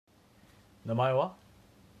名前は？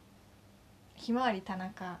ひまわり田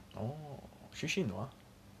中。出身は？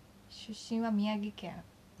出身は宮城県。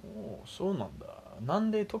そうなんだ。なん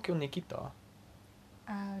で東京に来た？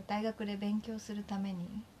大学で勉強するため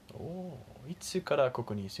に。いつからこ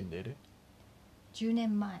こに住んでいる？10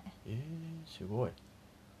年前。すごい。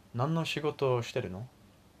何の仕事をしてるの？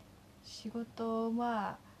仕事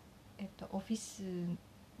は、オフィス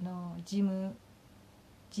の事務。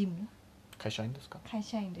会社員ですか？会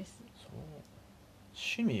社員です。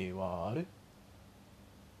趣味はある？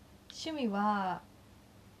趣味は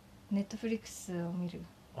ネットフリックスを見る。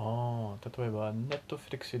例えばネットフ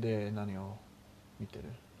リックスで何を見てる？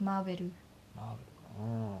マーベル。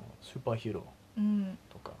スーパーヒーロうん。ー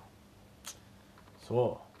とか。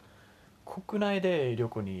国内で旅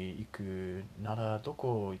行に行くならど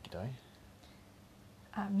こ行きたい？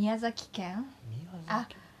宮崎県。宮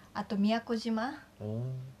崎。あと宮古島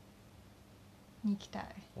に行きたい。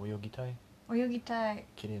泳ぎたい？泳ぎたい。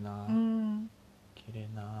綺麗な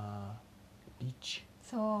ビーチ。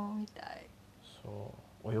そうみたい。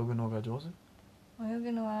泳ぐのが上手？泳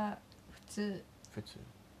ぐのは普通。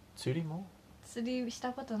釣りも？釣りし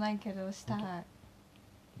たことないけどしたい。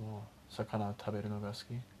魚食べるのが好き？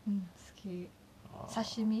好き。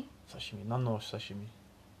刺身？何の刺身？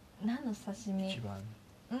一番。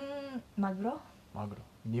マグロ。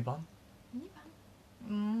2番？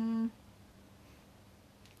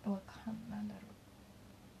わかんなんだろ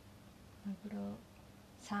う。マグロ、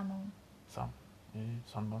サーモン。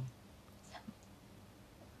3番？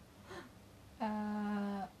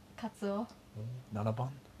カツオ。7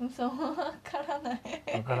番？そう、わからな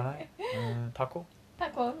い。タコ？タ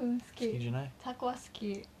コ、好き。好きじゃない？タコは好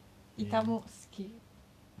き。イカも好き。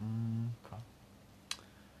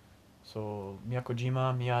宮古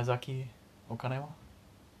島、宮崎、お金は？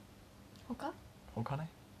お金？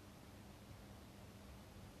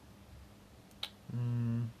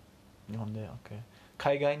日本で OK。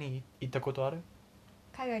海外に行ったことある？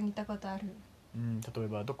海外に行ったことある。例え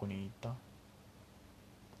ばどこに行った？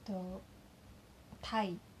タ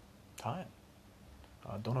イ。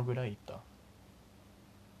どのぐらい行った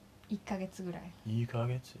？1ヶ月ぐらい。1ヶ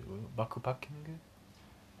月？バックパッキング？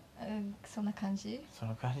そんな感じ。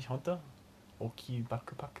本当？大きいバッ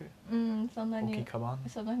クパック？そんなに大きいカバン？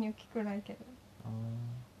そんなに大きくないけど。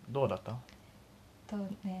どうだった？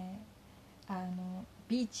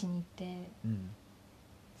ビーチに行って、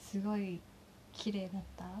すごい綺麗だっ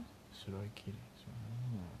た。すごい綺麗。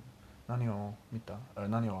何を見た？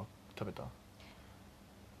何を食べた？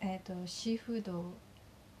シーフード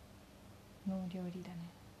の料理だね。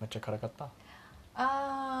めっちゃ辛かった？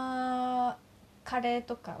カレー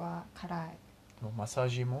とかは辛い。マッサー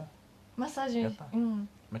ジもマッサージ、やった？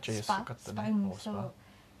めっちゃ安かったね。そう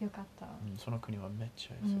よかった。その国はめっち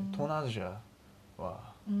ゃ安い。東南アジア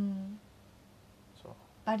は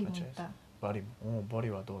バリも行った。バリ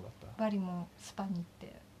はどうだった？バリもスパに行っ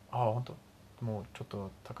て。本当？もうちょっ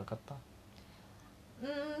と高かった？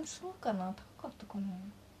そうかな、高かったかな。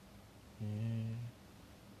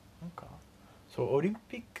オリン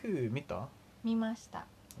ピック見ました。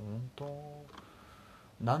本当？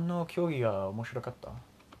何の競技が面白かった？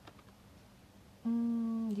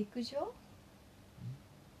陸上？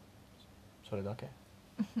それだけ？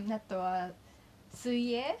あとは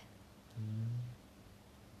水泳？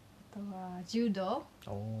あとは柔道？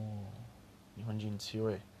日本人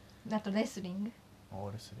強い。あとレスリング？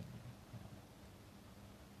レスリング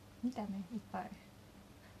見たね、いっぱい。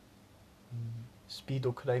スピー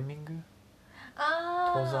ドクライミング？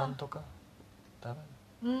登山とか？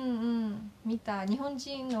見た。日本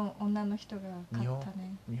人の女の人が買った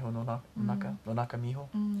ね。美穂の中美穂？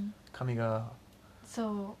髪が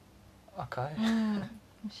赤い？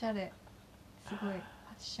おしゃれ。すごいファッ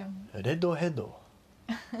ション。レッドヘッド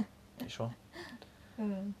でしょ？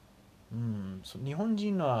日本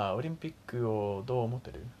人はオリンピックをどう思っ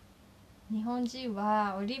てる？日本人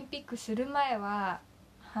はオリンピックする前は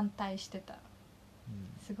反対してた。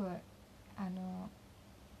すごい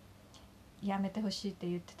やめてほしいって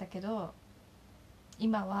言ってたけど、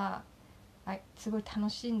今はすごい楽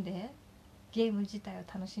しんで、ゲーム自体を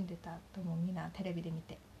楽しんでたと思う。みんなテレビで見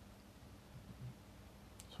て。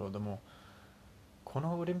でもこ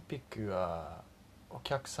のオリンピックはお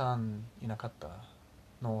客さんいなかった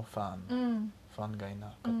の？ファンがいな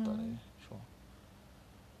かったでしょ？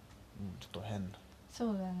ちょっと変。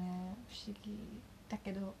そうだね、不思議だ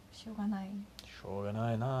けどしょうがない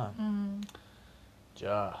な。じ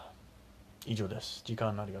ゃあ以上です。時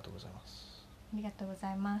間ありがとうございます。ありがとうご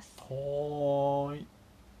ざいます。はーい。